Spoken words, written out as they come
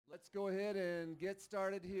Let's go ahead and get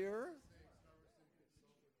started here.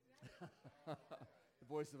 The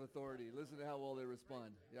voice of authority. Listen to how well they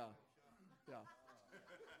respond. Yeah, yeah.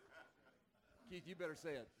 Keith, you better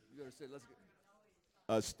say it. You better say it. Let's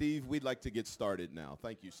get. Steve, we'd like to get started now.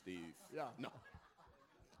 Thank you, Steve. Yeah. No.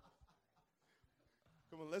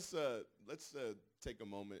 Come on, let's take a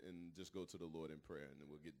moment and just go to the Lord in prayer, and then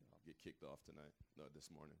we'll get kicked off tonight, no, this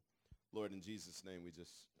morning. Lord, in Jesus' name, we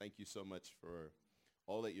just thank you so much for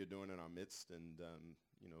all that you're doing in our midst, and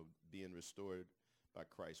being restored by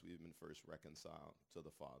Christ. We've been first reconciled to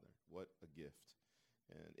the Father. What a gift.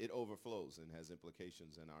 And it overflows and has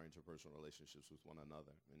implications in our interpersonal relationships with one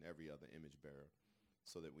another and every other image bearer,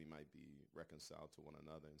 so that we might be reconciled to one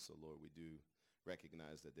another. And so, Lord, we do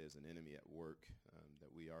recognize that there's an enemy at work,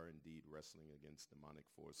 that we are indeed wrestling against demonic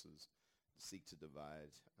forces that seek to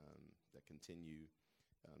divide, that continue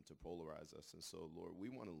to polarize us. And so, Lord, we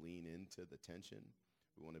want to lean into the tension.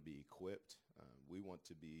 We want to be equipped. We want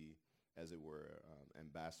to be, as it were,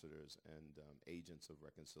 ambassadors and agents of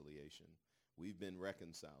reconciliation. We've been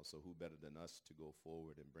reconciled, so who better than us to go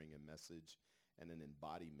forward and bring a message and an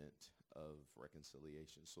embodiment of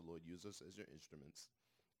reconciliation. So, Lord, use us as your instruments.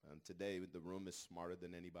 Today, the room is smarter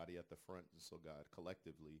than anybody at the front. So, God,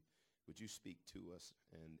 collectively, would you speak to us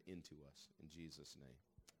and into us? In Jesus' name,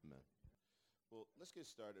 amen. Well, let's get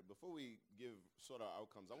started. Before we give sort of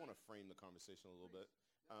outcomes, I want to frame the conversation a little bit.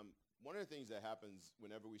 One of the things that happens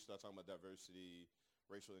whenever we start talking about diversity,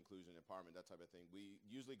 racial inclusion, empowerment, that type of thing, we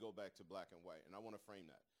usually go back to black and white, and I want to frame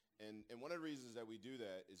that. And one of the reasons that we do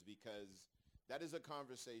that is because that is a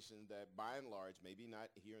conversation that, by and large, maybe not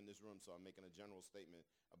here in this room, so I'm making a general statement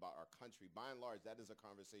about our country. By and large, that is a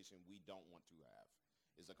conversation we don't want to have.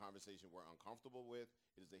 It's a conversation we're uncomfortable with.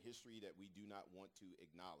 It is a history that we do not want to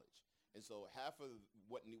acknowledge. And so half of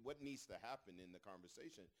what needs to happen in the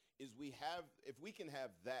conversation is if we can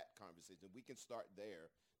have that conversation, we can start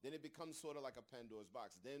there, then it becomes sort of like a Pandora's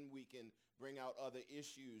box. Then we can bring out other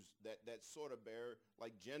issues that sort of bear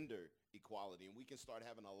like gender equality, and we can start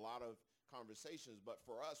having a lot of conversations. But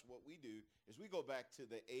for us, what we do is we go back to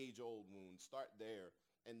the age-old wound, start there,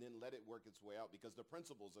 and then let it work its way out, because the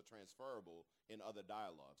principles are transferable in other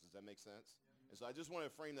dialogues. Does that make sense? And so I just want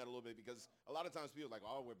to frame that a little bit, because a lot of times people are like,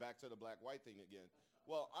 oh, we're back to the black-white thing again.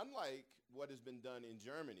 Well, unlike what has been done in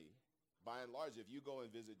Germany, by and large, if you go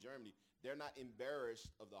and visit Germany, they're not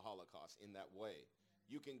embarrassed of the Holocaust in that way.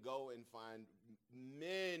 You can go and find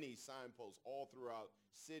many signposts all throughout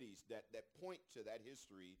cities that point to that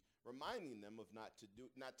history, reminding them of not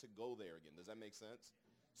to go there again. Does that make sense?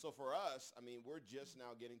 So for us, I mean, we're just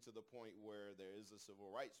now getting to the point where there is a civil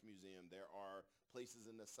rights museum. There are places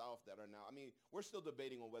in the South that are now, I mean, we're still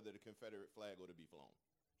debating on whether the Confederate flag ought to be flown.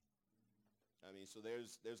 I mean, so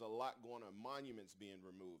there's a lot going on, monuments being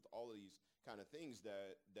removed, all of these kind of things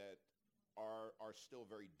that are still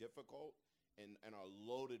very difficult and are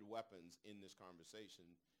loaded weapons in this conversation.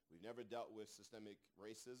 We've never dealt with systemic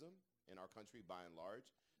racism in our country by and large.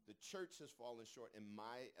 The church has fallen short in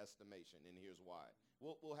my estimation, and here's why.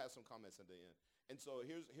 We'll have some comments at the end. And so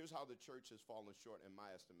here's how the church has fallen short in my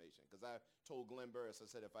estimation. Because I told Glenn Burris, I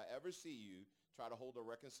said, if I ever see you try to hold a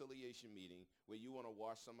reconciliation meeting where you want to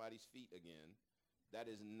wash somebody's feet again, that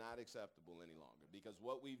is not acceptable any longer. Because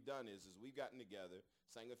what we've done is we've gotten together,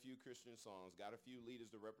 sang a few Christian songs, got a few leaders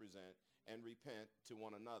to represent and repent to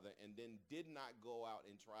one another, and then did not go out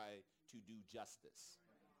and try to do justice.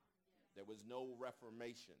 There was no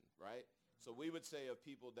reformation, right? So we would say of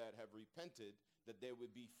people that have repented that there would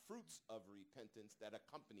be fruits of repentance that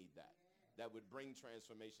accompanied that would bring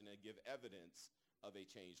transformation and give evidence of a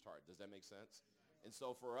changed heart. Does that make sense? And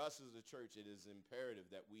so for us as a church, it is imperative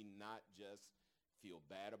that we not just feel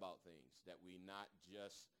bad about things, that we not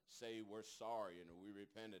just say we're sorry and we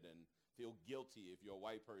repented and feel guilty if you're a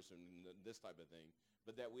white person and this type of thing,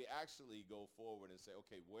 but that we actually go forward and say,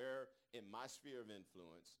 okay, where in my sphere of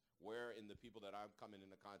influence, where in the people that I'm coming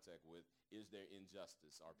into contact with, is there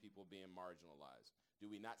injustice? Are people being marginalized? Do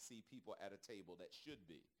we not see people at a table that should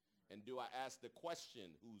be? And do I ask the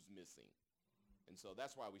question, who's missing? And so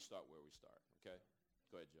that's why we start where we start, okay?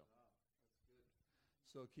 Go ahead, Joe. Wow, that's good.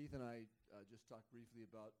 So Keith and I just talked briefly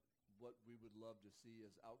about what we would love to see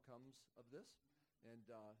as outcomes of this. And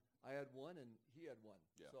I had one and he had one.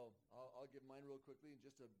 Yeah. So I'll give mine real quickly, and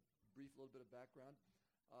just a brief little bit of background.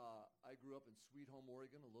 I grew up in Sweet Home,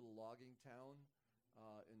 Oregon, a little logging town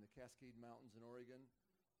in the Cascade Mountains in Oregon,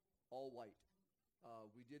 all white.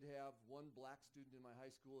 We did have one black student in my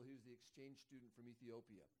high school. He was the exchange student from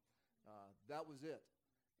Ethiopia. That was it.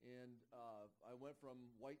 And I went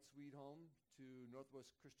from white Sweet Home to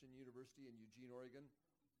Northwest Christian University in Eugene, Oregon,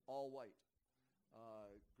 all white.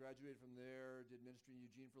 Graduated from there, did ministry in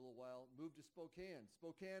Eugene for a little while, moved to Spokane.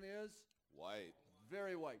 Spokane is? White.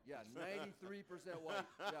 Very white, yeah, 93% white,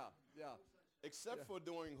 yeah. Except for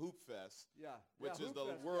during Hoop Fest, Yeah, which is Hoop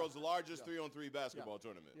the Fest, world's largest yeah. 3-on-3 basketball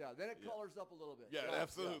tournament. Yeah, then it colors up a little bit. Yeah,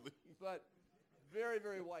 absolutely. But very,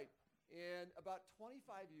 very white. And about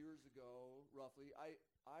 25 years ago, roughly,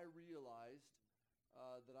 I realized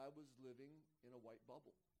that I was living in a white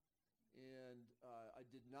bubble. And I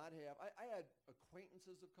did not have, I had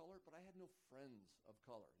acquaintances of color, but I had no friends of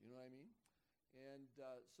color. You know what I mean? And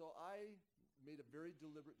so I made a very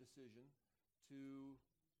deliberate decision to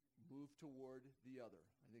move toward the other.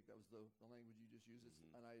 I think that was the language you just used.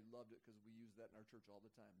 And I loved it because we use that in our church all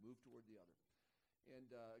the time. Move toward the other.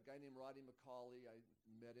 And a guy named Roddy McCauley, I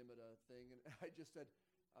met him at a thing, and I just said,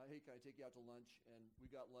 hey, can I take you out to lunch? And we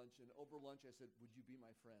got lunch, and over lunch I said, would you be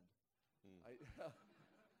my friend?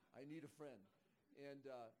 I need a friend.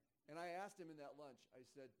 And I asked him in that lunch, I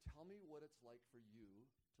said, tell me what it's like for you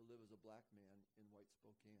to live as a black man in white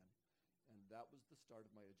Spokane. And that was the start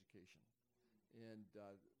of my education. And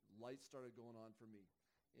lights started going on for me.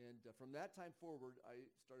 And from that time forward, I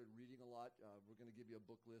started reading a lot. We're going to give you a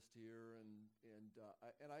book list here.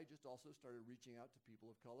 And I just also started reaching out to people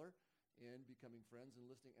of color and becoming friends and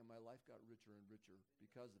listening. And my life got richer and richer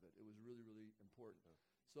because of it. It was really, really important.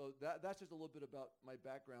 So that's just a little bit about my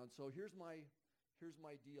background. So here's my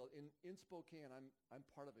deal. In Spokane, I'm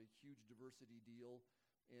part of a huge diversity deal,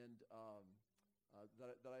 and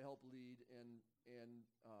that I help lead. And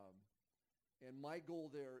my goal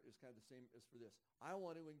there is kind of the same as for this. I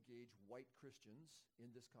want to engage white Christians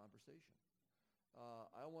in this conversation.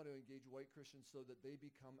 I want to engage white Christians so that they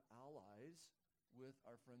become allies with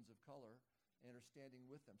our friends of color and are standing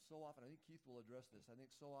with them. So often, I think Keith will address this, I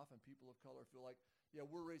think so often people of color feel like, yeah,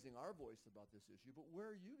 we're raising our voice about this issue, but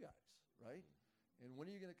where are you guys, right? And when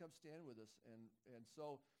are you going to come stand with us? And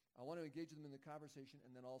so I want to engage them in the conversation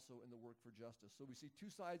and then also in the work for justice. So we see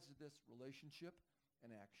two sides of this: relationship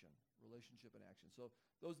and action. Relationship and action. So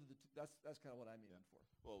those are the two, that's kind of what I'm aiming for.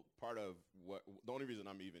 Well, part of the only reason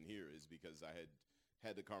I'm even here is because I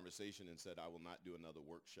had the conversation and said I will not do another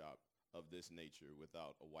workshop of this nature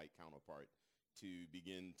without a white counterpart to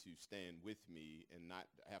begin to stand with me and not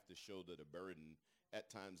have to shoulder the burden at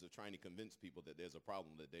times of trying to convince people that there's a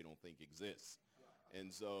problem that they don't think exists.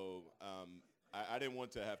 And so I didn't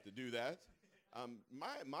want to have to do that.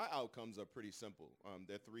 My outcomes are pretty simple.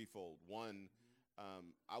 They're threefold. One,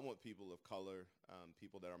 I want people of color,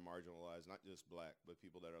 people that are marginalized, not just black, but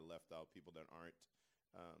people that are left out, people that aren't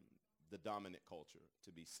the dominant culture,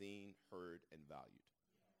 to be seen, heard, and valued.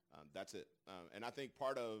 That's it. And I think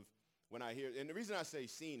part of when I hear, and the reason I say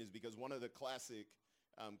seen is because one of the classic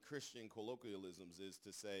Christian colloquialisms is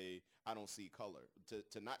to say, I don't see color.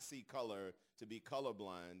 To not see color, to be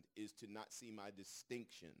colorblind, is to not see my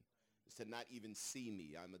distinction. It's to not even see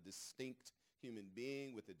me. I'm a distinct human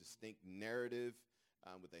being with a distinct narrative,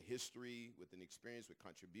 with a history, with an experience, with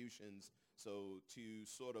contributions. So to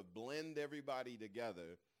sort of blend everybody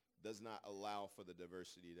together does not allow for the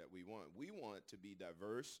diversity that we want. We want to be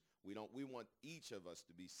diverse. We want each of us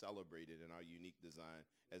to be celebrated in our unique design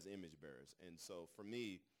as image bearers. And so for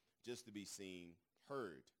me, just to be seen,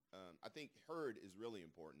 heard. I think heard is really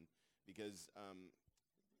important because,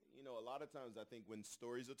 a lot of times I think when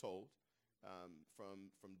stories are told,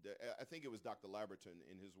 I think it was Dr. Laberton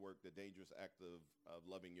in his work, The Dangerous Act of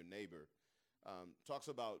Loving Your Neighbor, talks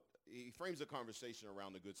about, he frames a conversation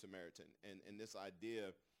around the Good Samaritan and this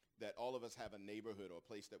idea that all of us have a neighborhood or a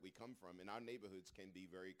place that we come from, and our neighborhoods can be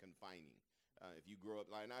very confining. If you grow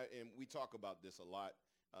up, and we talk about this a lot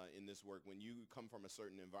in this work, when you come from a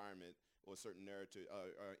certain environment or a certain narrative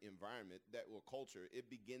environment, or culture, it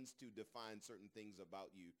begins to define certain things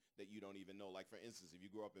about you that you don't even know. Like, for instance, if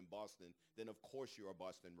you grew up in Boston, then of course you're a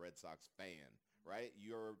Boston Red Sox fan, right?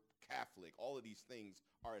 You're Catholic. All of these things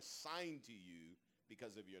are assigned to you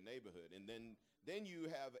because of your neighborhood. And then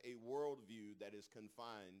you have a worldview that is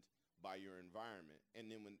confined by your environment. And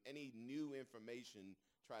then when any new information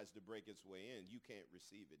tries to break its way in, you can't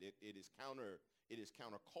receive it. It is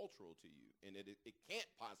countercultural to you. And it can't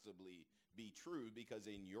possibly be true because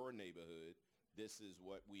in your neighborhood, this is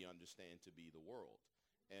what we understand to be the world.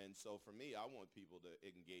 And so for me, I want people to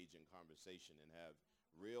engage in conversation and have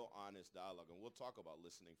real honest dialogue. And we'll talk about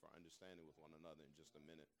listening for understanding with one another in just a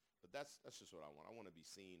minute. But that's just what I want. I want to be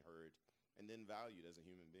seen, heard, and then valued as a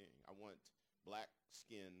human being. I want black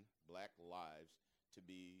skin, black lives to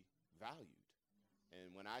be valued.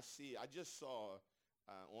 And when I just saw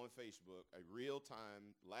on Facebook a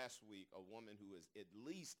real-time last week, a woman who is at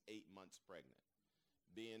least 8 months pregnant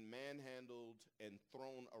being manhandled and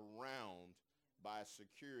thrown around by a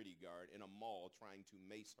security guard in a mall trying to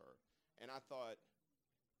mace her. And I thought,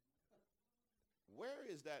 where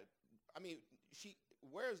is that? I mean,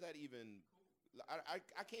 where is that even?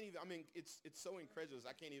 I can't even, I mean, it's so incredulous.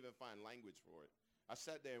 I can't even find language for it. I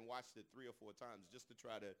sat there and watched it 3 or 4 times just to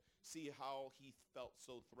try to see how he felt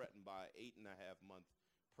so threatened by an 8.5-month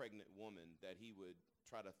pregnant woman that he would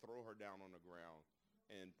try to throw her down on the ground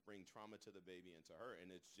and bring trauma to the baby and to her. And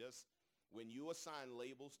it's just, when you assign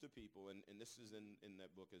labels to people, and this is in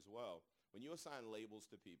that book as well, when you assign labels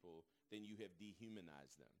to people, then you have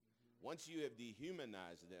dehumanized them. Once you have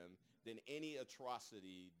dehumanized them, then any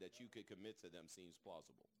atrocity that you could commit to them seems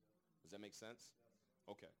plausible. Does that make sense?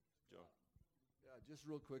 Okay, Joe. Yeah, just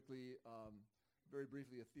real quickly, very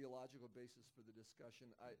briefly, a theological basis for the discussion.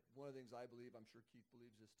 One of the things I believe, I'm sure Keith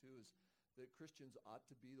believes this too, is that Christians ought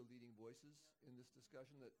to be the leading voices in this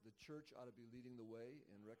discussion, that the church ought to be leading the way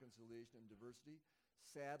in reconciliation and diversity.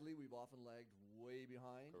 Sadly, we've often lagged way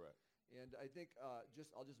behind. Correct. And I think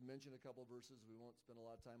I'll just mention a couple verses. We won't spend a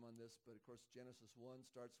lot of time on this, but of course Genesis 1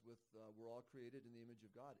 starts with we're all created in the image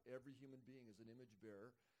of God. Every human being is an image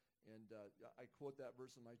bearer. And I quote that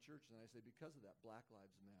verse in my church, and I say, because of that, black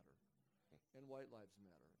lives matter, and white lives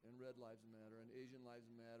matter, and red lives matter, and Asian lives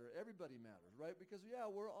matter. Everybody matters, right? Because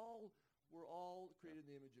we're all created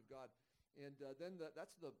in the image of God. And then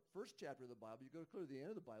that's the first chapter of the Bible. You go to the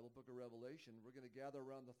end of the Bible, book of Revelation. We're going to gather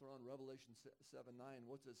around the throne, Revelation 7:9.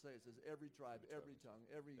 What's it say? It says every tribe, every tongue,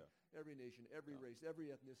 every nation, every race,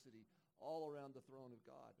 every ethnicity, all around the throne of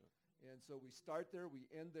God. Yeah. And so we start there, we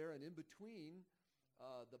end there, and in between,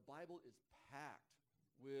 the Bible is packed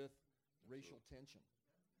with racial tension.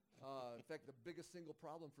 In fact, the biggest single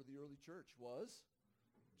problem for the early church was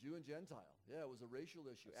Jew and Gentile. Yeah, it was a racial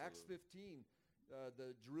issue. Absolutely. Acts 15.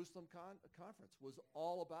 The Jerusalem conference was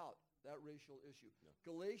all about that racial issue. Yeah.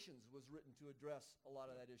 Galatians was written to address a lot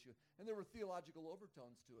of that issue. And there were theological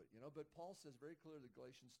overtones to it, but Paul says very clearly,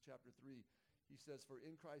 Galatians chapter 3, he says, for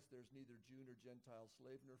in Christ there's neither Jew nor Gentile,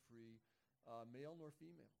 slave nor free, male nor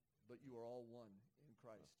female, but you are all one in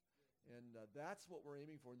Christ. Yeah. And that's what we're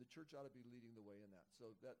aiming for, and the church ought to be leading the way in that.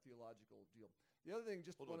 So that theological deal. The other thing,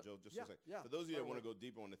 Hold on, Joe, just a second. Yeah, for those of you that want to go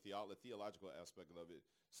deeper on the theological aspect of it,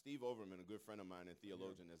 Steve Overman, a good friend of mine and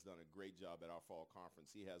theologian, has done a great job at our fall conference.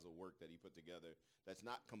 He has a work that he put together that's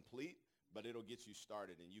not complete, but it'll get you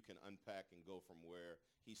started, and you can unpack and go from where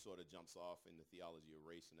he sort of jumps off in the theology of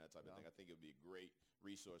race and that type of thing. I think it would be a great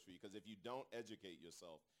resource for you, because if you don't educate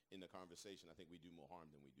yourself in the conversation, I think we do more harm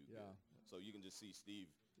than we do good. So you can just see Steve.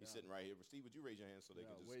 He's sitting right here. Steve, would you raise your hand so they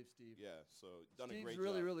can just wave Steve? Yeah. So done Steve's a great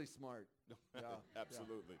really, job. really smart. Yeah.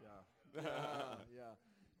 Absolutely. Yeah.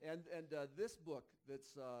 And this book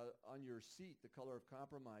that's on your seat, The Color of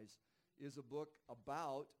Compromise, is a book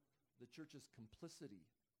about the church's complicity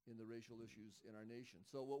in the racial issues in our nation.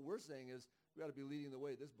 So what we're saying is we ought to be leading the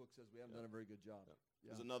way. This book says we haven't done a very good job.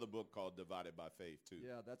 Yeah. There's another book called Divided by Faith, too.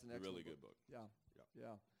 Yeah, that's an excellent really good book.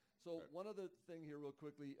 Yeah. So one other thing here real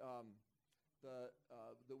quickly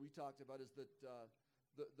that we talked about is that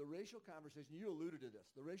the racial conversation, you alluded to this,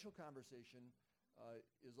 the racial conversation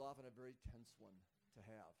is often a very tense one to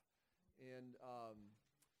have. And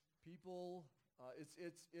people,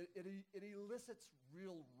 it elicits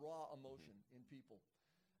real raw emotion in people.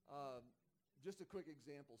 Just a quick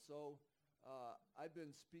example. So I've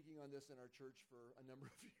been speaking on this in our church for a number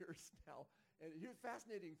of years now. And here's a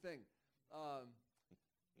fascinating thing.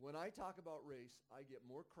 When I talk about race, I get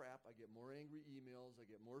more crap, I get more angry emails, I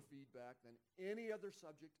get more feedback than any other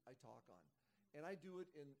subject I talk on. And I do it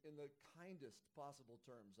in the kindest possible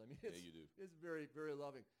terms. I mean, you do. It's very, very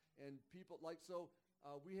loving. And people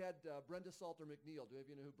we had Brenda Salter McNeil. Do any of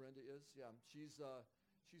you know who Brenda is? Yeah, she's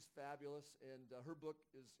fabulous, and her book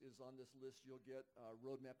is on this list you'll get,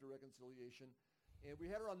 Roadmap to Reconciliation. And we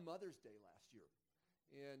had her on Mother's Day last year.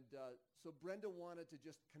 And so Brenda wanted to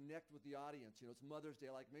just connect with the audience. It's Mother's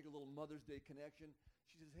Day, like make a little Mother's Day connection.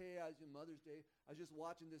 She says, hey, I was in Mother's Day. I was just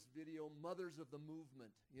watching this video, Mothers of the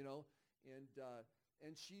Movement,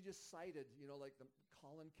 and she just cited, like the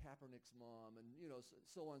Colin Kaepernick's mom and,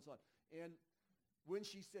 so on and so on. And when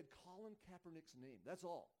she said Colin Kaepernick's name, that's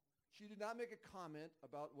all. She did not make a comment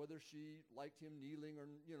about whether she liked him kneeling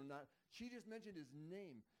or, not. She just mentioned his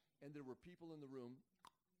name, and there were people in the room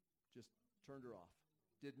just turned her off.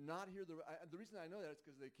 Did not hear the reason I know that is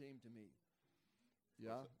because they came to me.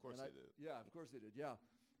 Yeah, of course they did. Yeah, of course they did. Yeah,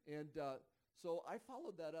 and so I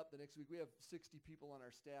followed that up the next week. We have 60 people on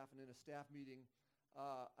our staff, and in a staff meeting,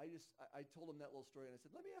 I told them that little story, and I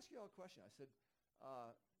said, "Let me ask you all a question." I said,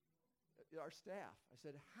 "Our staff," I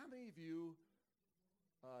said, "how many of you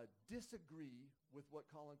disagree with what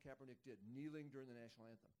Colin Kaepernick did, kneeling during the national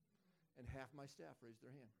anthem?" And half my staff raised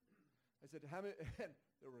their hand. I said, how many, and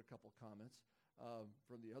there were a couple comments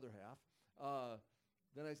from the other half.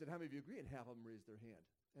 Then I said, how many of you agree? And half of them raised their hand.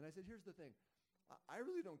 And I said, here's the thing. I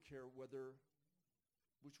really don't care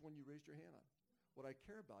which one you raised your hand on. What I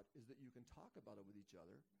care about is that you can talk about it with each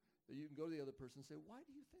other, that you can go to the other person and say, why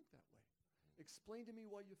do you think that way? Explain to me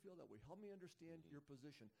why you feel that way. Help me understand your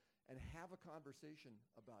position and have a conversation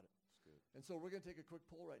about it. That's good. And so we're going to take a quick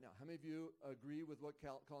poll right now. How many of you agree with what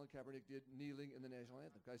Colin Kaepernick did kneeling in the national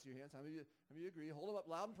anthem? Can I see your hands? How many of you agree? Hold them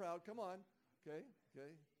up loud and proud. Come on.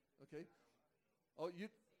 Okay. Oh,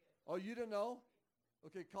 you didn't know?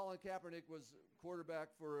 Okay, Colin Kaepernick was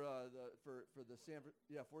quarterback for the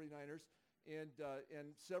 49ers, and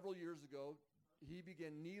several years ago, he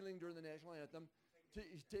began kneeling during the national anthem.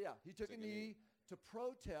 He took a knee to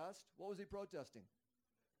protest. What was he protesting?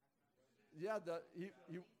 Yeah,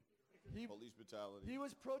 Police brutality. He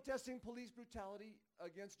was protesting police brutality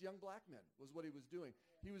against young black men, was what he was doing.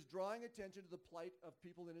 He was drawing attention to the plight of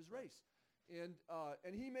people in his race. And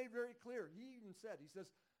he made very clear, he even said, he says,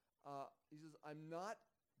 I'm not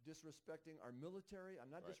disrespecting our military. I'm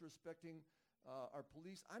not disrespecting our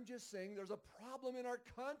police. I'm just saying there's a problem in our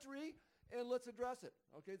country, and let's address it.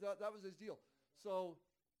 Okay, that was his deal. So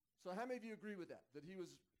how many of you agree with that? That he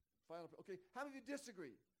was final? Okay, how many of you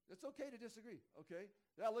disagree? It's okay to disagree. Okay,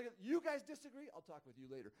 now look at you guys disagree. I'll talk with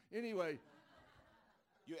you later. Anyway,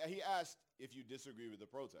 he asked if you disagree with the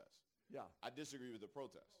protest. Yeah, I disagree with the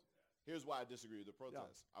protest. Here's why I disagree with the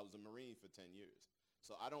protest. I was a Marine for 10 years.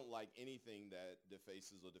 So I don't like anything that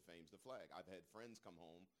defaces or defames the flag. I've had friends come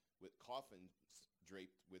home with coffins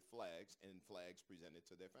draped with flags and flags presented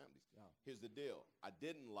to their families. Yeah. Here's the deal. I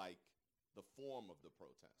didn't like the form of the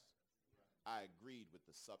protest. I agreed with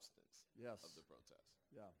the substance of the protest.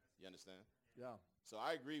 Yeah. You understand? Yeah. So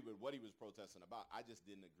I agreed with what he was protesting about. I just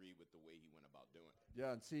didn't agree with the way he went about doing it.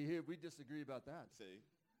 Yeah, and see, here, we disagree about that. See?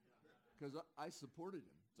 Because I supported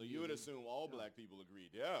him. So you would assume all black people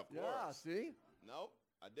agreed. Yeah, of course. Yeah, see? No,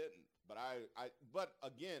 I didn't. But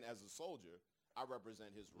again, as a soldier, I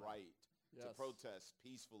represent his right to protest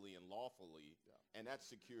peacefully and lawfully, and that's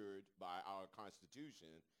secured by our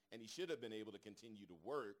Constitution. And he should have been able to continue to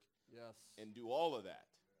work and do all of that.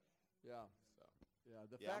 Yeah.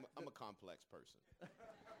 So, Yeah, I'm a complex person.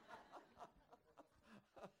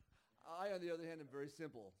 I, on the other hand, am very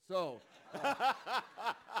simple. So,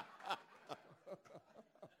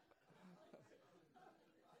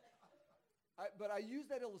 but I use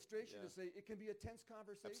that illustration to say it can be a tense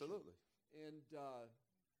conversation. Absolutely. And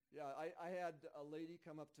I had a lady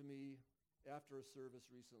come up to me after a service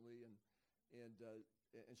recently, and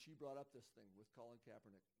she brought up this thing with Colin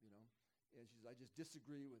Kaepernick, and she says, I just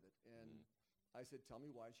disagree with it. And I said, tell me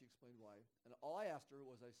why. She explained why. And all I asked her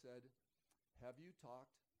was, I said, have you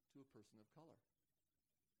talked to a person of color?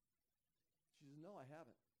 She says, no, I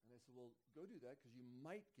haven't. And I said, well, go do that because you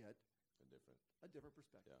might get a different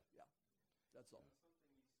perspective. Yeah. That's all.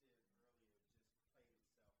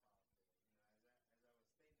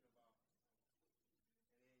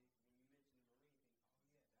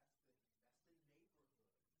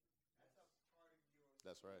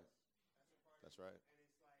 That's right. That's right.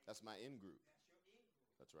 That's my in group.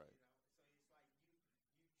 That's right.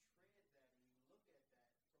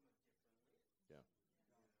 Yeah.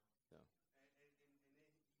 Yeah.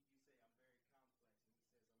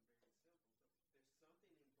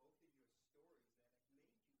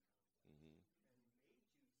 Mm-hmm.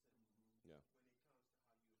 Yeah.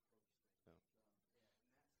 Yeah.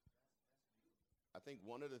 I think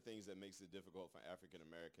one of the things that makes it difficult for African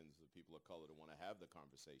Americans, the people of color, to want to have the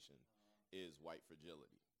conversation is white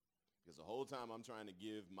fragility. Because the whole time I'm trying to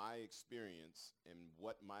give my experience and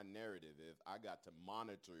what my narrative is, I got to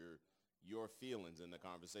monitor your feelings in the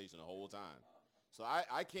conversation the whole time. So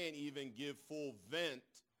I can't even give full vent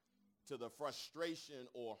to the frustration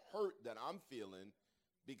or hurt that I'm feeling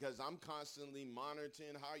because I'm constantly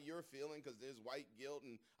monitoring how you're feeling because there's white guilt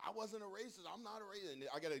and I wasn't a racist. I'm not a racist. And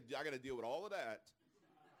I gotta deal with all of that.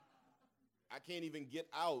 I can't even get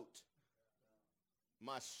out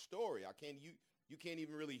my story. You can't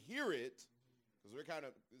even really hear it because we're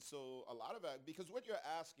so a lot of that, because what you're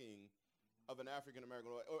asking of an African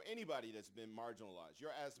American or anybody that's been marginalized,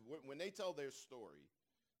 you're asking, when they tell their story,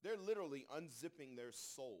 they're literally unzipping their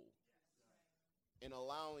soul and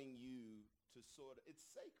allowing you to it's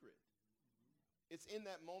sacred. It's in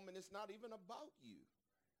that moment. It's not even about you.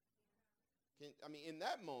 In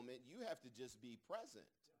that moment, you have to just be present.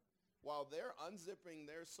 While they're unzipping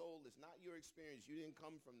their soul, it's not your experience. You didn't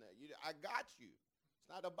come from that. I got you. It's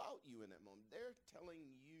not about you in that moment. They're telling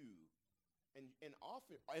you and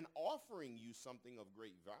offering you something of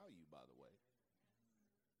great value, by the way.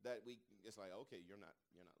 It's like, okay, you're not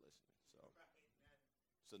listening. So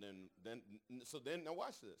So then now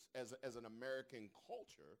watch this. As an American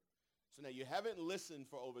culture, so now you haven't listened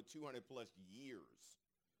for over 200 plus years.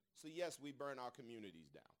 So yes, we burn our communities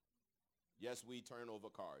down. Yes, we turn over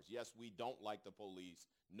cars. Yes, we don't like the police.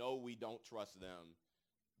 No, we don't trust them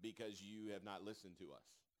because you have not listened to us.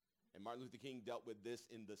 And Martin Luther King dealt with this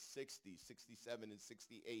in the 60s, 67 and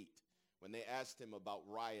 68. When they asked him about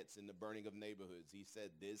riots and the burning of neighborhoods, he said,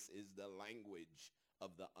 this is the language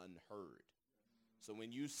of the unheard. So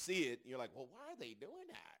when you see it, you're like, well, why are they doing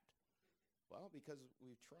that? Well, because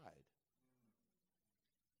we've tried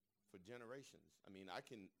for generations. I mean, I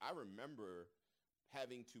remember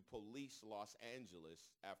having to police Los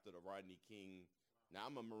Angeles after the Rodney King. Now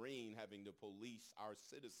I'm a Marine, having to police our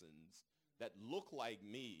citizens that look like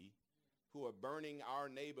me who are burning our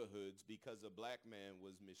neighborhoods because a black man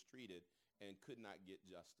was mistreated and could not get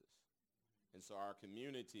justice. And so our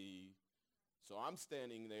community, so I'm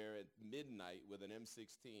standing there at midnight with an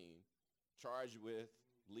M16 charged with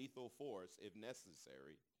lethal force, if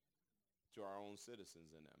necessary, to our own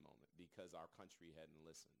citizens in that moment because our country hadn't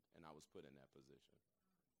listened and I was put in that position.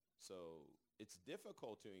 So it's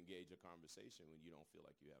difficult to engage a conversation when you don't feel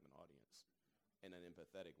like you have an audience, and an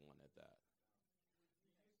empathetic one at that.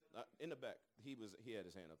 In the back, he had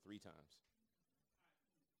his hand up 3 times.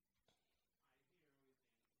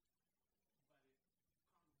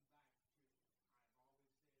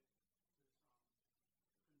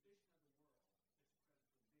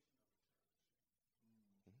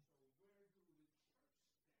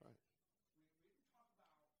 Right.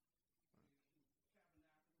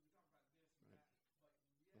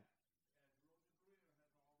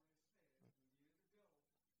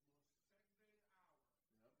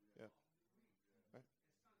 Yeah. Right.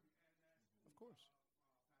 Of course.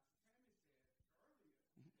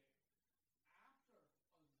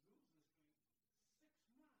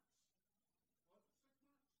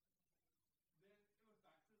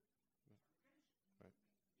 Right.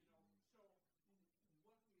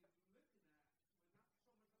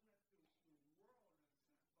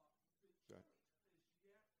 Right.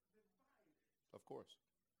 Of course.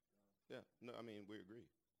 Yeah. No, I mean, we agree.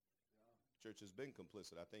 Church has been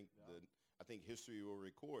complicit. I think history will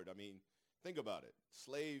record. I mean, think about it.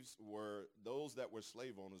 Those that were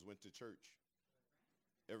slave owners went to church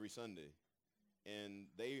every Sunday, and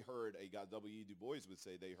they heard W.E. Du Bois would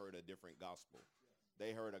say they heard a different gospel.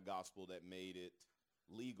 They heard a gospel that made it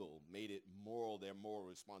legal, made it moral, their moral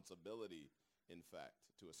responsibility, in fact,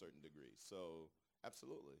 to a certain degree. So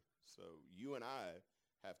absolutely. So you and I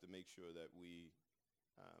have to make sure that we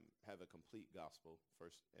have a complete gospel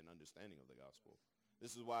first and understanding of the gospel.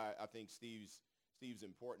 This is why I think Steve's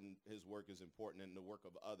important. His work is important, and the work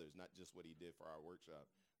of others, not just what he did for our workshop.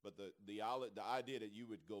 But the idea that you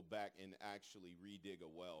would go back and actually redig a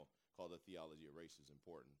well called the theology of race is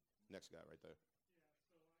important. Next guy right there.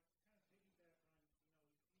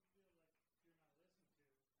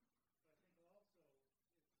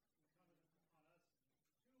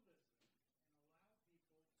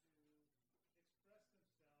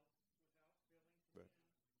 Right.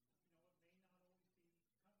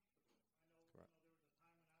 Right.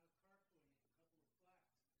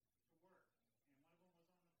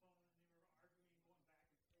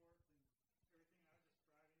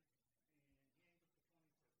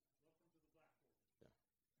 Yeah.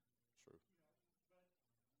 True.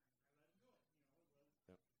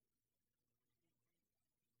 Yep. Yeah.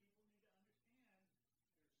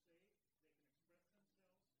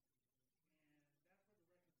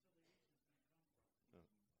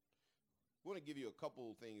 We want to give you a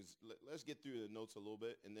couple things. Let's get through the notes a little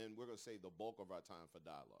bit, and then we're going to save the bulk of our time for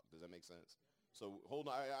dialogue. Does that make sense? So hold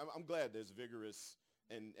on. I'm glad there's vigorous,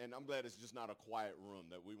 and I'm glad it's just not a quiet room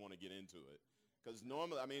that we want to get into it. Because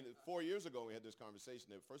normally, I mean, 4 years ago we had this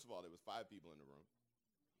conversation. First of all, there was 5 people in the room,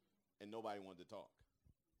 and nobody wanted to talk.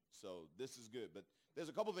 So this is good. But there's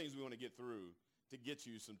a couple things we want to get through to get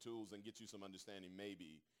you some tools and get you some understanding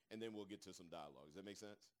maybe, and then we'll get to some dialogue. Does that make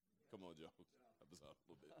sense? Come on, Joe. Help us out a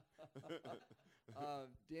little bit.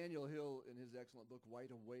 Daniel Hill, in his excellent book,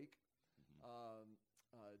 White Awake,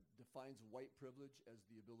 defines white privilege as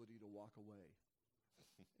the ability to walk away.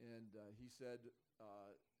 And he said,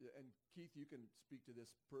 and Keith, you can speak to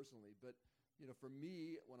this personally, but for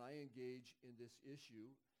me, when I engage in this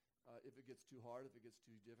issue, if it gets too hard, if it gets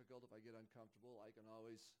too difficult, if I get uncomfortable, I can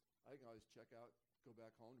always check out, go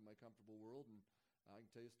back home to my comfortable world, and I can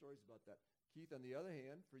tell you stories about that. Keith, on the other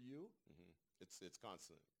hand, for you, it's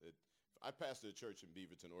constant. I pastored a church in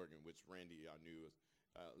Beaverton, Oregon, which Randy, our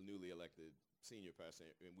newly elected senior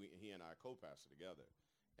pastor, and he and I co-pastor together.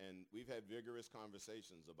 And we've had vigorous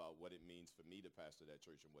conversations about what it means for me to pastor that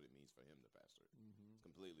church and what it means for him to pastor it. It's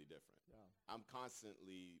completely different. Yeah. I'm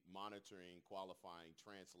constantly monitoring, qualifying,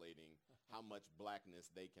 translating how much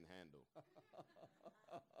blackness they can handle.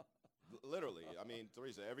 Literally. I mean,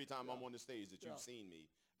 Teresa, every time I'm on the stage that you've seen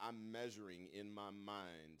me, I'm measuring in my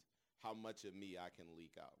mind how much of me I can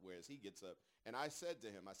leak out. Whereas he gets up, and I said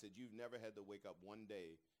to him, I said, you've never had to wake up one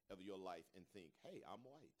day of your life and think, hey, I'm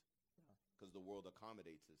white. Because the world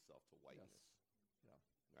accommodates itself to whiteness. Yes. Yeah.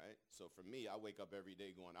 Right? So for me, I wake up every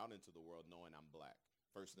day going out into the world knowing I'm black.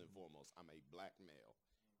 First and foremost, I'm a black male.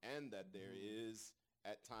 And that there is,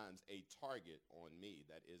 at times, a target on me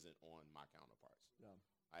that isn't on my counterparts. Yeah.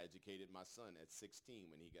 I educated my son at 16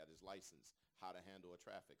 when he got his license how to handle a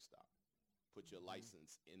traffic stop. Put your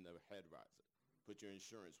license in the head riser. Put your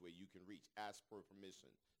insurance where you can reach. Ask for permission.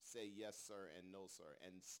 Say yes, sir, and no, sir.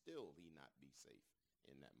 And still he not be safe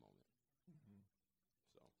in that moment.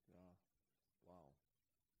 So. Yeah. Wow.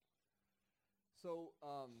 So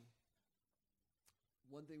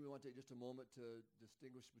one thing we want to take just a moment to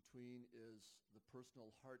distinguish between is the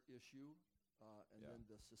personal heart issue and then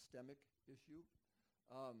the systemic issue.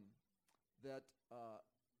 That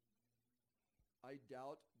I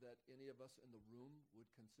doubt that any of us in the room would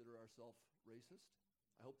consider ourselves racist.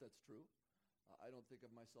 I hope that's true. I don't think of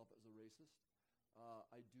myself as a racist.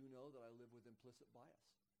 I do know that I live with implicit bias.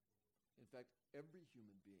 In fact, every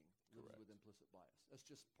human being lives with implicit bias. That's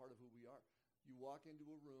just part of who we are. You walk into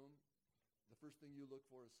a room, the first thing you look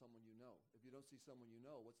for is someone you know. If you don't see someone you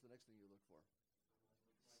know, what's the next thing you look for?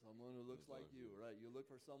 Someone who looks like you, right? You look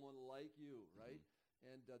for someone like you, right?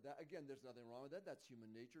 And that, again, there's nothing wrong with that. That's human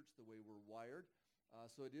nature. It's the way we're wired.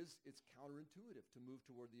 So it's counterintuitive to move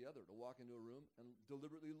toward the other, to walk into a room and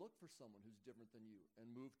deliberately look for someone who's different than you and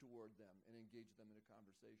move toward them and engage them in a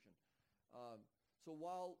conversation. So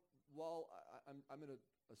while I'm going to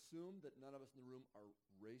assume that none of us in the room are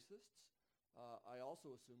racists, I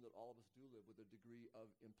also assume that all of us do live with a degree of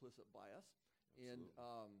implicit bias. Absolutely. And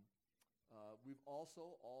we've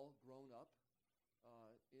also all grown up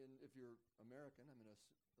if you're American, I'm going to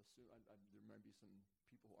assume, there might be some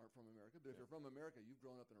people who aren't from America, but if you're from America, you've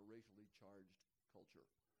grown up in a racially charged culture.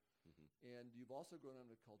 And you've also grown up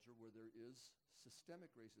in a culture where there is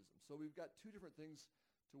systemic racism. So we've got two different things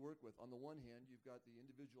to work with. On the one hand, you've got the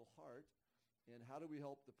individual heart, and how do we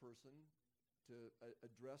help the person to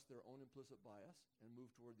address their own implicit bias and move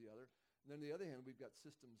toward the other. And then on the other hand, we've got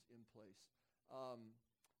systems in place.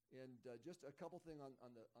 And just a couple things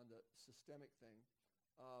on the systemic thing.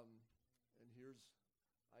 And here's,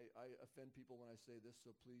 I offend people when I say this,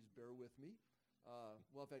 so please bear with me.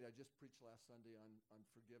 Well, in fact, I just preached last Sunday on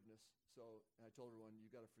forgiveness. So and I told everyone,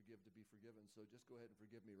 you got to forgive to be forgiven. So just go ahead and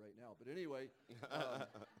forgive me right now. But anyway,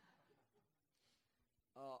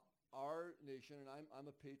 our nation, and I'm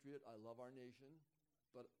a patriot. I love our nation.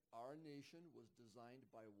 But our nation was designed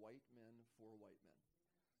by white men for white men.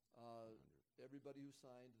 Everybody who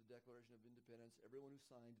signed the Declaration of Independence, everyone who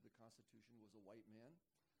signed the Constitution was a white man.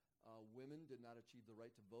 Women did not achieve the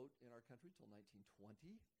right to vote in our country until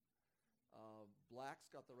 1920.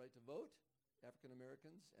 Blacks got the right to vote. African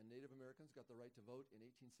Americans and Native Americans got the right to vote in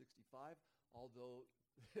 1865, although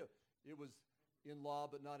it was in law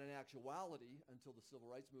but not in actuality until the Civil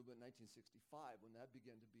Rights Movement in 1965, when that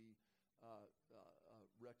began to be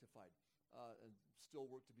rectified. And still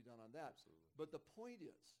work to be done on that. Absolutely. But the point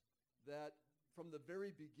is that from the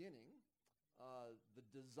very beginning, the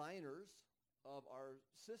designers of our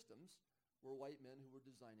systems were white men who were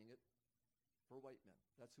designing it for white men.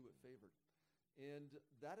 That's who it favored. And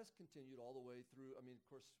that has continued all the way through. I mean, of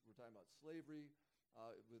course, we're talking about slavery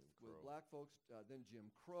with black folks, then Jim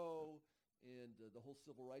Crow, and the whole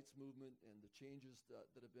civil rights movement and the changes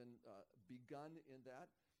that have been begun in that.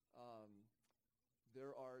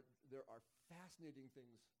 There are fascinating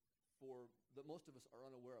things that most of us are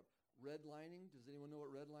unaware of. Redlining. Does anyone know what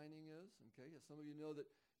redlining is? Okay, yeah, some of you know that.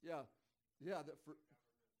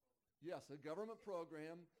 Yes, a government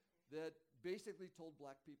program that basically told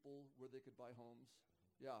black people where they could buy homes,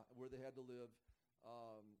 where they had to live.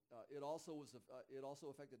 It also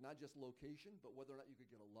affected not just location, but whether or not you could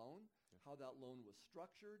get a loan, how that loan was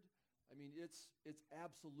structured. I mean, it's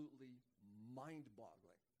absolutely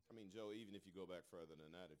mind-boggling. I mean, Joe, even if you go back further than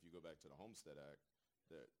that, if you go back to the Homestead Act,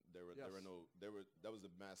 that was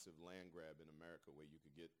a massive land grab in America where you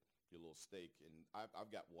could get your little stake. And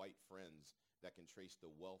I've got white friends that can trace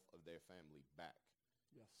the wealth of their family back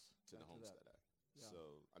to the Homestead Act. Yeah.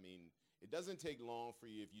 So, I mean, it doesn't take long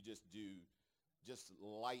for you if you just do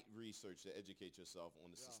light research to educate yourself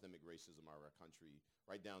on the systemic racism of our country,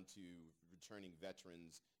 right down to returning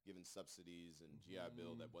veterans, given subsidies and GI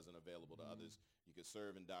Bill that wasn't available to others. You could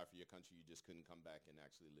serve and die for your country. You just couldn't come back and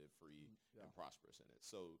actually live free Yeah. and prosperous in it.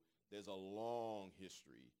 So there's a long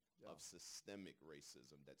history Yeah. of systemic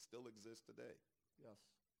racism that still exists today. Yes.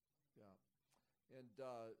 Yeah. And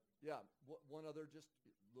one other just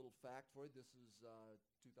little fact for you. This is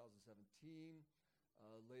 2017,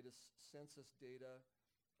 latest census data.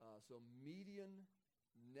 So median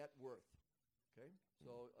net worth. Okay.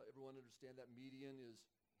 So everyone understand that median is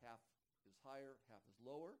half is higher, half is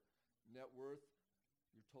lower. Net worth,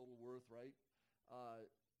 your total worth, right?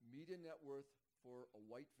 Median net worth for a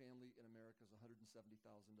white family in America is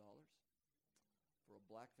 $170,000. For a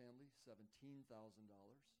black family, $17,000.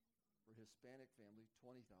 For a Hispanic family,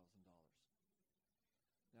 $20,000.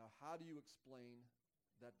 Now, how do you explain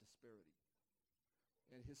that disparity?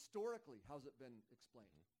 And historically, how's it been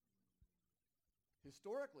explained?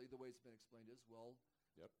 Historically, the way it's been explained is, well,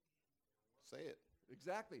 Yep. Say it.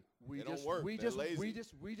 exactly. They don't work. They're lazy.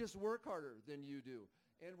 We just work harder than you do,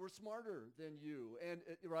 and we're smarter than you, and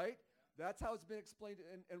right? That's how it's been explained.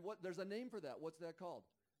 And what there's a name for that. What's that called?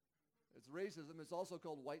 It's racism. It's also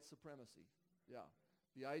called white supremacy. Yeah,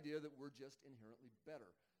 the idea that we're just inherently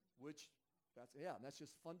better, which that's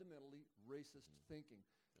just fundamentally racist thinking.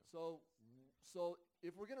 So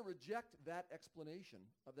if we're going to reject that explanation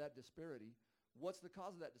of that disparity, what's the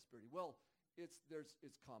cause of that disparity? Well, it's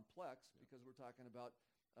complex because we're talking about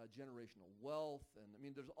generational wealth, and I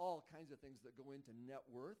mean there's all kinds of things that go into net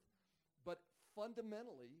worth, but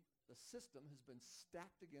fundamentally the system has been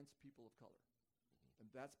stacked against people of color,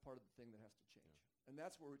 and that's part of the thing that has to change. And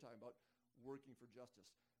that's where we're talking about working for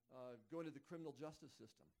justice. Going to the criminal justice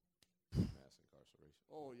system. Mass incarceration.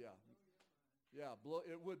 Oh yeah,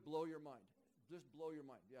 it would blow your mind. Just blow your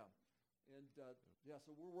mind. Yeah. And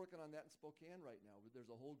so we're working on that in Spokane right now. There's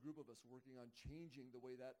a whole group of us working on changing the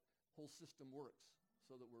way that whole system works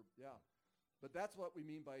so that But that's what we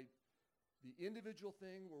mean by the individual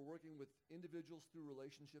thing. We're working with individuals through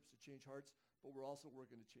relationships to change hearts, but we're also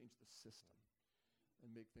working to change the system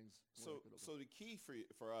and make things more equitable. So the key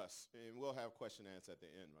for us, and we'll have question and answer at the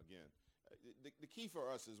end again, the key for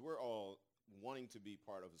us is we're all wanting to be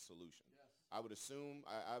part of a solution. Yes. I would assume,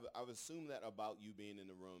 I've assumed that about you being in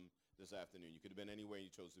the room this afternoon. You could have been anywhere you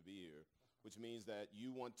chose to be here, which means that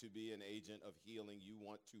you want to be an agent of healing. You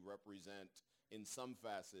want to represent in some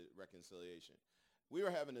facet reconciliation. We were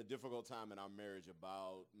having a difficult time in our marriage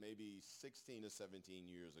about maybe 16 to 17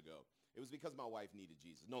 years ago. It was because my wife needed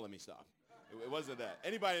Jesus. No, let me stop. It wasn't that.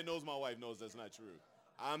 Anybody that knows my wife knows that's not true.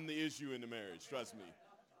 I'm the issue in the marriage, trust me.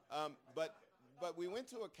 But we went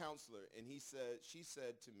to a counselor, and she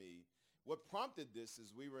said to me, what prompted this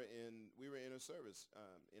is we were in a service,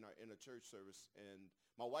 in a church service, and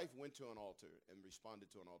my wife went to an altar and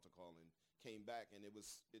responded to an altar call and came back, and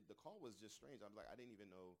the call was just strange. I was like, I didn't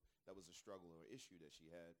even know that was a struggle or issue that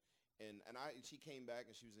she had, and she came back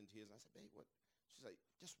and she was in tears, and I said, babe, what? She's like,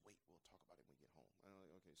 just wait, we'll talk about it when we get home. And I'm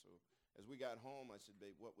like, okay. So as we got home, I said,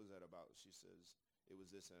 babe, what was that about? She says, it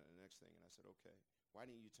was this and the next thing, and I said, okay. Why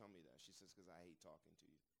didn't you tell me that? She says, because I hate talking to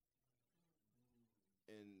you.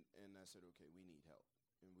 And I said, okay, we need help.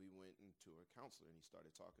 And we went into a counselor, and he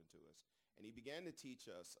started talking to us. And he began to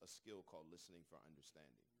teach us a skill called listening for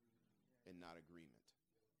understanding and not agreement.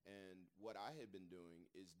 And what I had been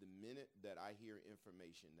doing is the minute that I hear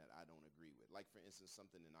information that I don't agree with, like, for instance,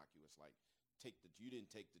 something innocuous like you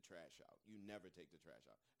didn't take the trash out. You never take the trash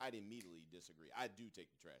out. I'd immediately disagree. I do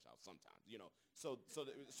take the trash out sometimes, you know.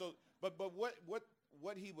 But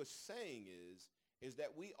what he was saying is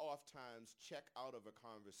that we oftentimes check out of a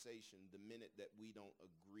conversation the minute that we don't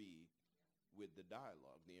agree with the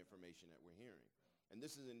dialogue, the information that we're hearing. And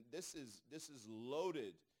this is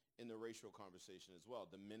loaded in the racial conversation as well.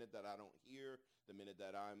 The minute that I don't hear, the minute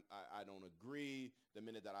that I don't agree, the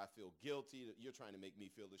minute that I feel guilty, that you're trying to make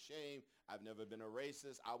me feel ashamed. I've never been a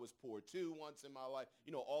racist. I was poor too once in my life.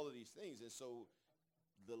 You know, all of these things. And so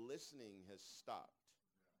the listening has stopped.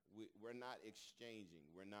 We're not exchanging.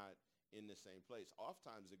 We're not in the same place.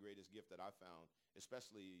 Oftentimes the greatest gift that I found,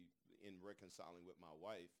 especially in reconciling with my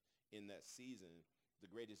wife in that season,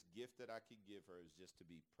 the greatest gift that I could give her is just to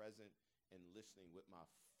be present and listening with my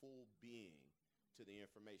full being to the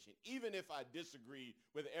information. Even if I disagree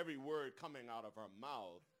with every word coming out of her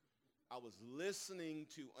mouth, I was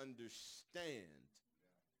listening to understand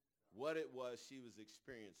what it was she was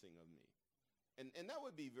experiencing of me. And that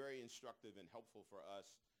would be very instructive and helpful for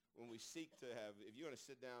us when we seek to have, if you're going to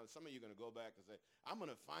sit down, some of you are going to go back and say, I'm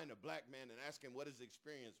going to find a black man and ask him what his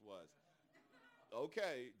experience was.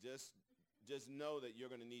 Okay, just know that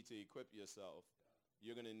you're going to need to equip yourself.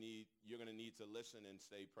 You're going to need to listen and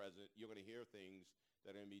stay present. You're going to hear things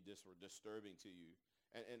that are going to be disturbing to you.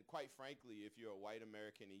 And quite frankly, if you're a white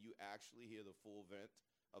American and you actually hear the full vent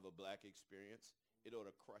of a black experience, it ought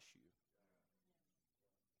to crush you.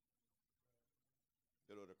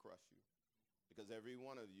 It ought to crush you. Because every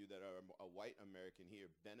one of you that are a white American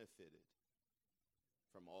here benefited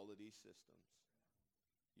from all of these systems.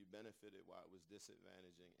 You benefited while it was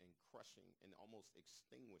disadvantaging and crushing and almost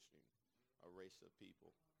extinguishing a race of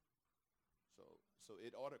people. So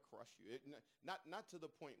it ought to crush you. Not to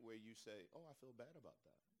the point where you say, oh, I feel bad about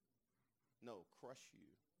that. No, crush you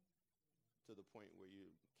to the point where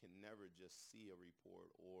you can never just see a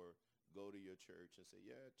report or go to your church and say,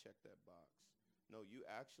 yeah, check that box. No, you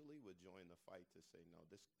actually would join the fight to say, no,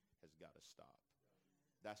 this has got to stop.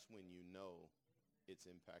 That's when you know it's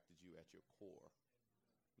impacted you at your core.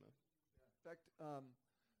 No? In fact,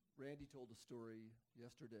 Randy told a story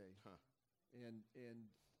yesterday, and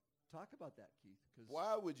talk about that, Keith.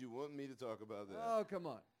 Why would you want me to talk about that? Oh, come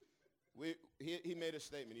on. He made a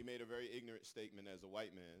statement. He made a very ignorant statement as a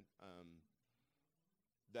white man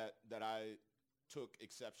that I took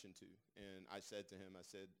exception to. And I said to him, I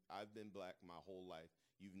said, I've been black my whole life.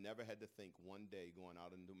 You've never had to think one day going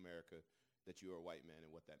out into America that you're a white man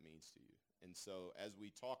and what that means to you. And so as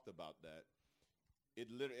we talked about that,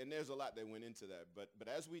 and there's a lot that went into that, but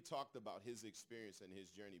as we talked about his experience and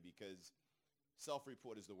his journey, because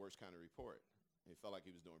self-report is the worst kind of report. He felt like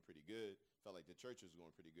he was doing pretty good, felt like the church was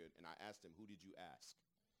going pretty good. And I asked him, who did you ask?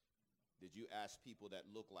 Did you ask people that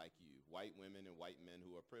look like you, white women and white men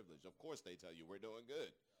who are privileged? Of course they tell you we're doing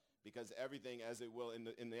good. Because everything, as it will,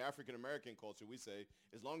 in the African-American culture, we say,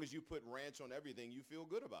 as long as you put ranch on everything, you feel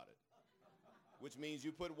good about it. Which means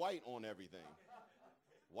you put white on everything.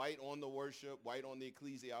 White on the worship, white on the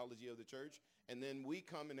ecclesiology of the church. And then we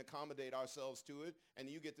come and accommodate ourselves to it, and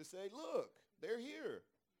you get to say, look, they're here.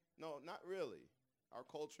 No, not really. Our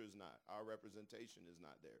culture is not. Our representation is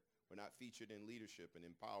not there. We're not featured in leadership and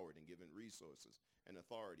empowered and given resources and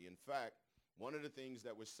authority. In fact, one of the things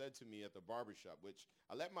that was said to me at the barbershop, which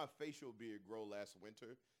I let my facial beard grow last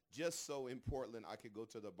winter, just so in Portland I could go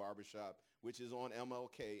to the barbershop, which is on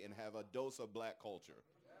MLK, and have a dose of black culture.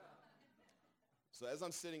 So as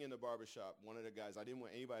I'm sitting in the barbershop, one of the guys, I didn't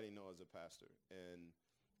want anybody to know I was a pastor.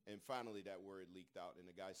 And finally that word leaked out. And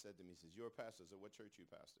the guy said to me, he says, you're a pastor. I said, what church you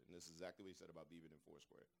pastor? And this is exactly what he said about Beaverton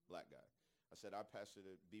Foursquare, black guy. I said, I pastored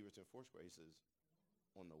at Beaverton Foursquare. He says,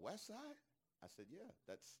 on the west side? I said, yeah,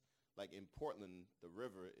 that's like in Portland, the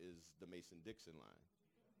river is the Mason-Dixon line.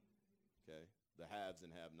 Okay, the haves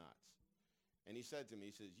and have-nots. And he said to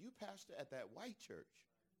me, he says, you pastor at that white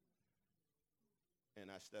church? And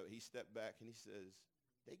he stepped back and he says,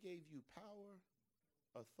 they gave you power,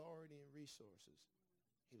 authority, and resources.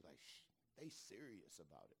 He was like, shh, they serious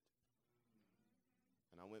about it.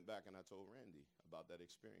 And I went back and I told Randy about that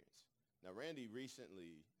experience. Now, Randy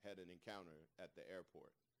recently had an encounter at the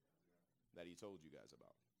airport that he told you guys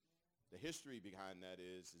about. The history behind that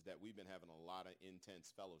is that we've been having a lot of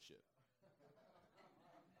intense fellowship.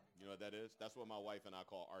 You know what that is? That's what my wife and I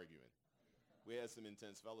call arguing. We had some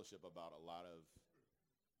intense fellowship about a lot of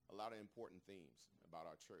important themes about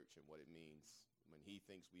our church and what it means when he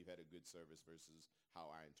thinks we've had a good service versus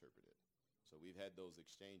how I interpret it. So we've had those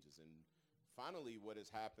exchanges. And finally what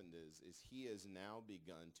has happened is he has now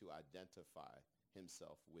begun to identify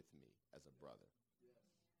himself with me as a brother. Yes.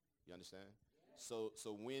 You understand? Yes.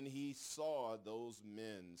 So when he saw those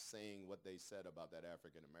men saying what they said about that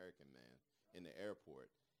African-American man in the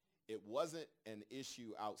airport, it wasn't an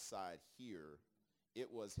issue outside here.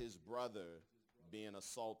 It was his brother being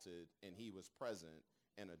assaulted, and he was present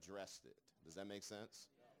and addressed it. Does that make sense?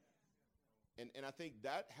 And I think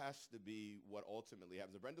that has to be what ultimately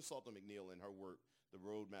happens. Brenda Salter McNeil in her work, The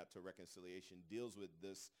Roadmap to Reconciliation, deals with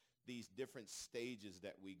these different stages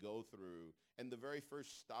that we go through. And the very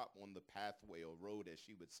first stop on the pathway or road, as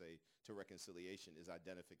she would say, to reconciliation is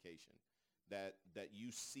identification. That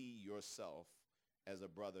you see yourself as a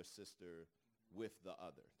brother, sister with the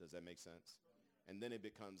other. Does that make sense? And then it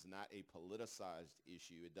becomes not a politicized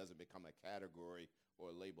issue. It doesn't become a category or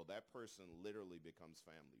a label. That person literally becomes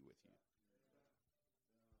family with you.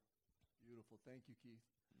 Beautiful. Thank you, Keith.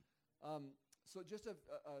 So just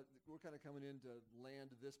we're kind of coming in to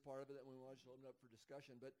land this part of it, and we want to open up for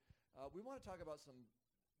discussion. But we want to talk about some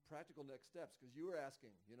practical next steps, because you were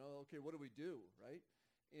asking, okay, what do we do, right?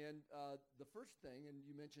 And the first thing, and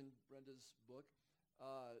you mentioned Brenda's book,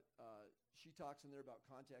 she talks in there about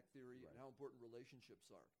contact theory, right, and how important relationships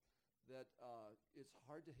are. That it's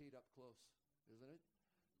hard to hate up close, isn't it?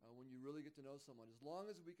 When you really get to know someone, as long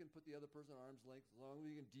as we can put the other person at arm's length, as long as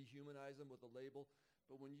we can dehumanize them with a label,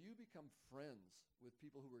 but when you become friends with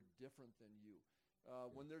people who are different than you,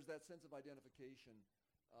 When there's that sense of identification,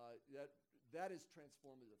 that is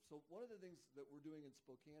transformative. So one of the things that we're doing in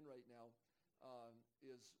Spokane right now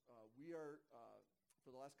is we are,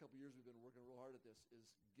 for the last couple of years, we've been working real hard at this, is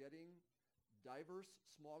getting diverse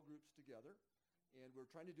small groups together. And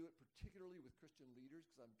we're trying to do it particularly with Christian leaders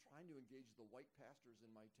because I'm trying to engage the white pastors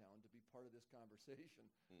in my town to be part of this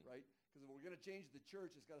conversation, right? Because if we're going to change the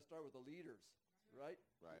church, it's got to start with the leaders, right?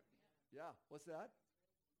 Right. Yeah. What's that?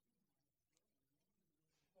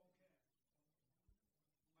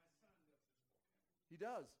 He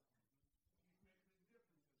does.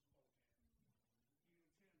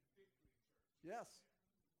 Yes.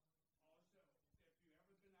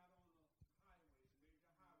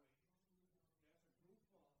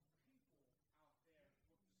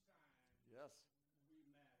 Yes.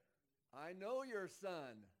 I know your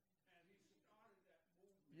son.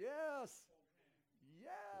 Yes.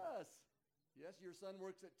 Yes. Yes, your son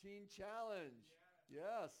works at Teen Challenge.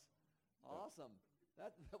 Yes. Awesome.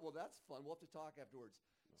 Well, that's fun. We'll have to talk afterwards.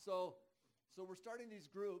 So we're starting these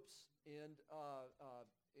groups, and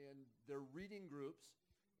they're reading groups,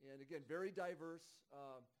 and again, very diverse.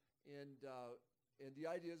 And the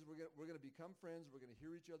idea is we're gonna become friends. We're gonna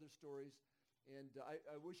hear each other's stories. And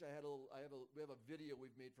I wish I had we have a video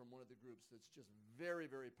we've made from one of the groups that's just very,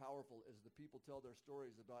 very powerful as the people tell their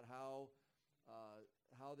stories about how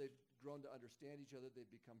they've grown to understand each other.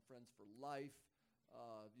 They've become friends for life.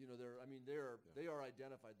 They are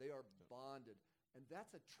identified. They are bonded. And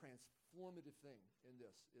that's a transformative thing in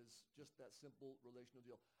this, is just that simple relational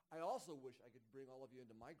deal. I also wish I could bring all of you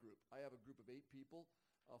into my group. I have a group of 8 people,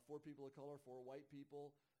 4 people of color, 4 white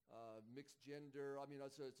people, mixed gender. I mean,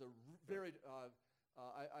 it's a very.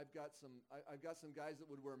 I've got some guys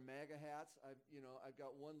that would wear MAGA hats. I've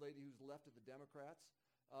got one lady who's left of the Democrats.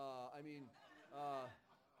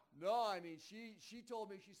 She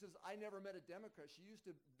told me, she says, I never met a Democrat. She used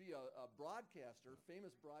to be a broadcaster,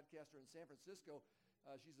 famous broadcaster in San Francisco.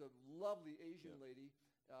 She's a lovely Asian lady,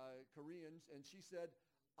 Korean, and she said,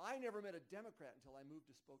 I never met a Democrat until I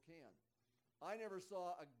moved to Spokane. I never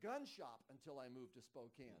saw a gun shop until I moved to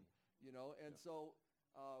Spokane, So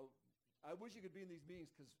I wish you could be in these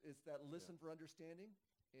meetings because it's that listen for understanding,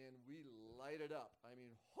 and we light it up. I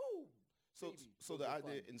mean, whoo! So the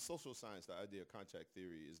idea in social science, the idea of contact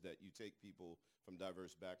theory is that you take people from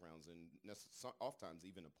diverse backgrounds and oftentimes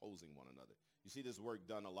even opposing one another. You see this work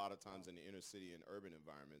done a lot of times in the inner city and urban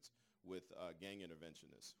environments with gang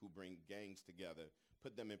interventionists who bring gangs together,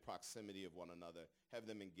 put them in proximity of one another, have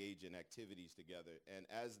them engage in activities together. And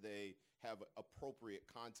as they have appropriate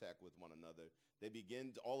contact with one another,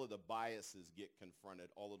 all of the biases get confronted,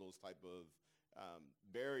 all of those type of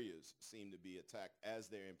barriers seem to be attacked as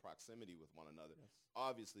they're in proximity with one another. Yes.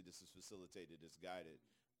 Obviously, this is facilitated, it's guided.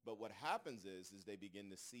 But what happens is they begin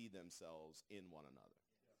to see themselves in one another.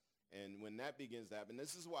 Yes. And when that begins to happen,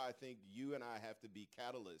 this is why I think you and I have to be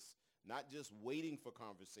catalysts, not just waiting for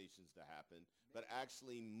conversations to happen, but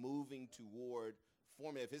actually moving toward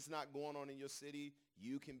forming. If it's not going on in your city,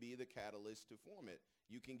 you can be the catalyst to form it.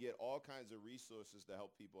 You can get all kinds of resources to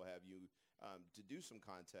help people have you to do some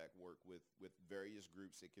contact work with various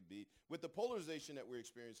groups. It could be, with the polarization that we're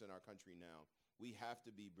experiencing in our country now, we have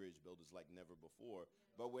to be bridge builders like never before,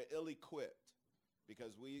 but we're ill-equipped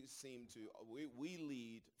because we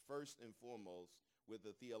lead first and foremost with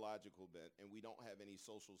a theological bent, and we don't have any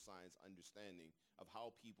social science understanding of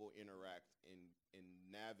how people interact and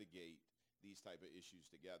navigate these type of issues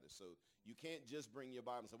together. So you can't just bring your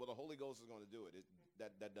Bible and say, well, the Holy Ghost is going to do it.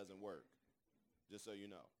 That doesn't work, just so you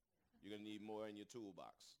know. You're going to need more in your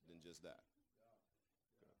toolbox than just that. Yeah.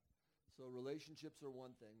 So relationships are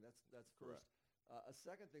one thing. That's correct. First. A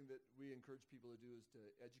second thing that we encourage people to do is to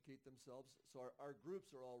educate themselves. So our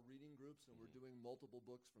groups are all reading groups, and we're doing multiple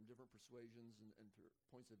books from different persuasions and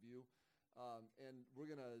points of view. And we're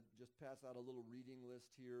going to just pass out a little reading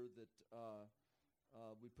list here that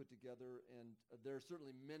we put together. And there are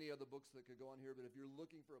certainly many other books that could go on here, but if you're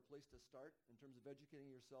looking for a place to start in terms of educating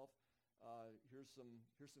yourself, here's some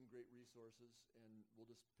great resources, and we'll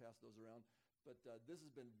just pass those around. But this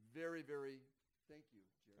has been very, very, thank you,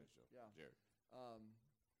 Jerry. Thanks, Joe. Yeah. Jerry.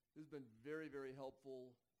 This has been very, very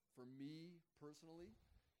helpful for me personally,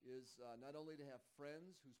 is not only to have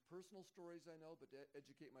friends whose personal stories I know, but to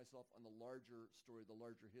educate myself on the larger story, the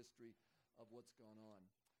larger history of what's gone on.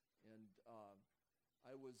 And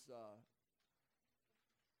I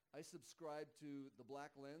subscribe to the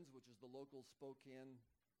Black Lens, which is the local Spokane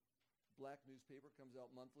Black newspaper, comes out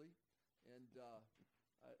monthly, and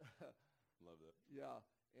Love that. Yeah,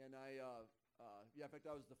 and in fact,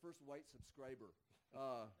 I was the first white subscriber.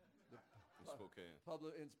 In Spokane.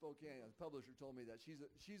 In Spokane, the publisher told me that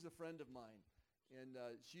she's a friend of mine, And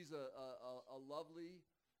she's a lovely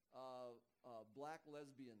black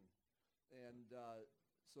lesbian. And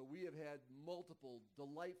so we have had multiple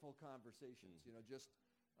delightful conversations, just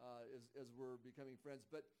as we're becoming friends.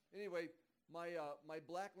 But anyway, my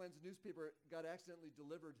Black Lens newspaper got accidentally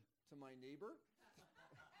delivered to my neighbor.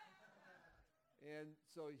 And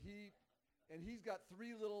so he's got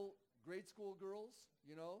 3 little grade school girls,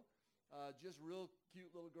 just real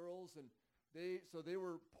cute little girls. And they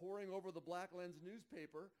were poring over the Black Lens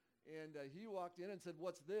newspaper. And he walked in and said,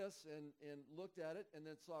 "What's this?" And looked at it, and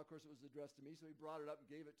then saw, of course, it was addressed to me. So he brought it up and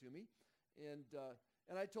gave it to me. And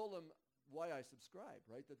I told him why I subscribe,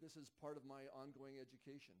 right? That this is part of my ongoing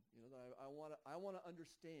education. That I want to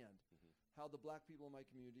understand how the black people in my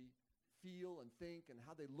community feel and think and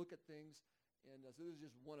how they look at things. And so this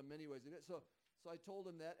is just one of many ways. So I told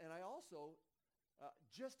him that. And I also I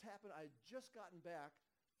had just gotten back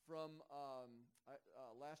from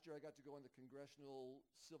last year. I got to go on the Congressional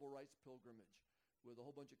Civil Rights Pilgrimage with a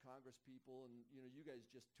whole bunch of Congress people. And, you guys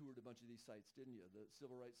just toured a bunch of these sites, didn't you? The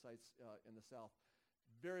civil rights sites in the South.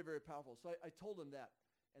 Very, very powerful. So I told him that.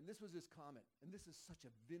 And this was his comment. And this is such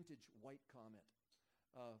a vintage white comment.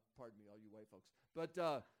 Pardon me, all you white folks. But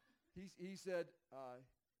he said,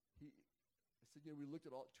 we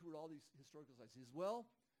toured all these historical sites. He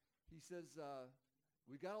says,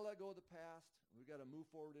 we got to let go of the past. We got to move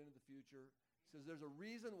forward into the future. He says, there's a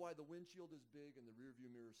reason why the windshield is big and the rearview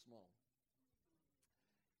mirror is small.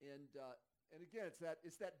 And again,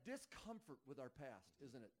 it's that discomfort with our past,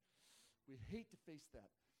 isn't it? We hate to face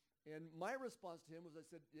that. And my response to him was, I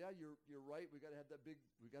said, yeah, you're right. We got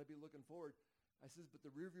to be looking forward. I says, but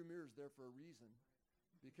the rearview mirror is there for a reason.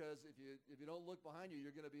 Because if you don't look behind you,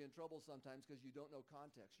 you're going to be in trouble sometimes because you don't know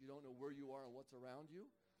context. You don't know where you are and what's around you.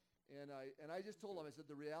 And I just told him, I said,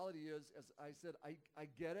 the reality is, as I said, I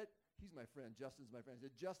get it. He's my friend. Justin's my friend. I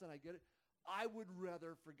said, Justin, I get it. I would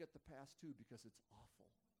rather forget the past too because it's awful.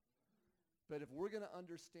 But if we're going to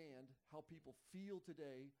understand how people feel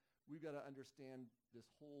today, we've got to understand this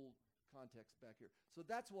whole context back here. So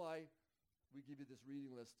that's why we give you this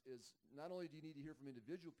reading list is not only do you need to hear from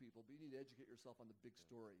individual people, but you need to educate yourself on the big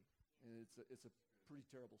story. And it's a pretty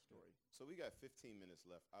terrible story. So we got 15 minutes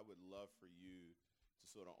left. I would love for you to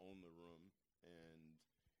sort of own the room.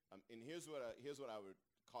 And here's what I would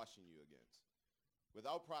caution you against.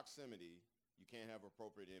 Without proximity, you can't have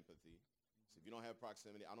appropriate empathy. So if you don't have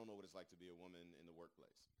proximity, I don't know what it's like to be a woman in the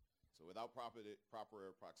workplace. So without proper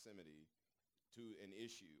proximity to an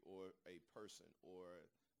issue or a person or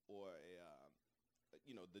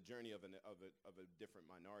the journey of a different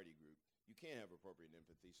minority group, you can't have appropriate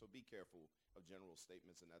empathy. So be careful of general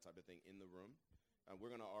statements and that type of thing in the room.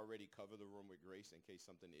 We're going to already cover the room with grace in case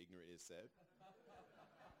something ignorant is said.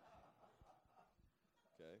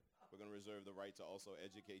 Okay? We're going to reserve the right to also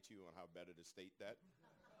educate you on how better to state that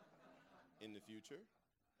in the future.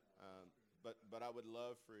 But I would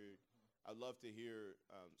love to hear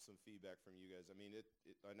some feedback from you guys. I mean,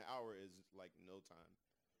 an hour is like no time.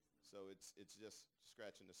 So it's just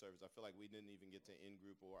scratching the surface. I feel like we didn't even get to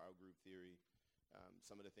in-group or out-group theory.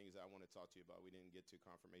 Some of the things that I want to talk to you about, we didn't get to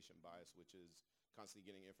confirmation bias, which is constantly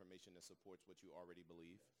getting information that supports what you already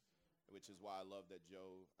believe, which is why I love that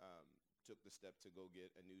Joe took the step to go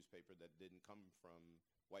get a newspaper that didn't come from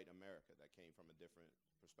white America, that came from a different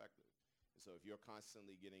perspective. And so if you're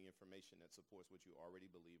constantly getting information that supports what you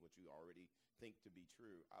already believe, what you already think to be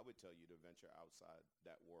true, I would tell you to venture outside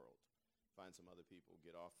that world. Find some other people.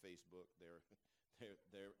 Get off Facebook.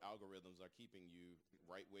 Their algorithms are keeping you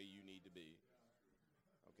right where you need to be.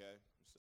 Okay?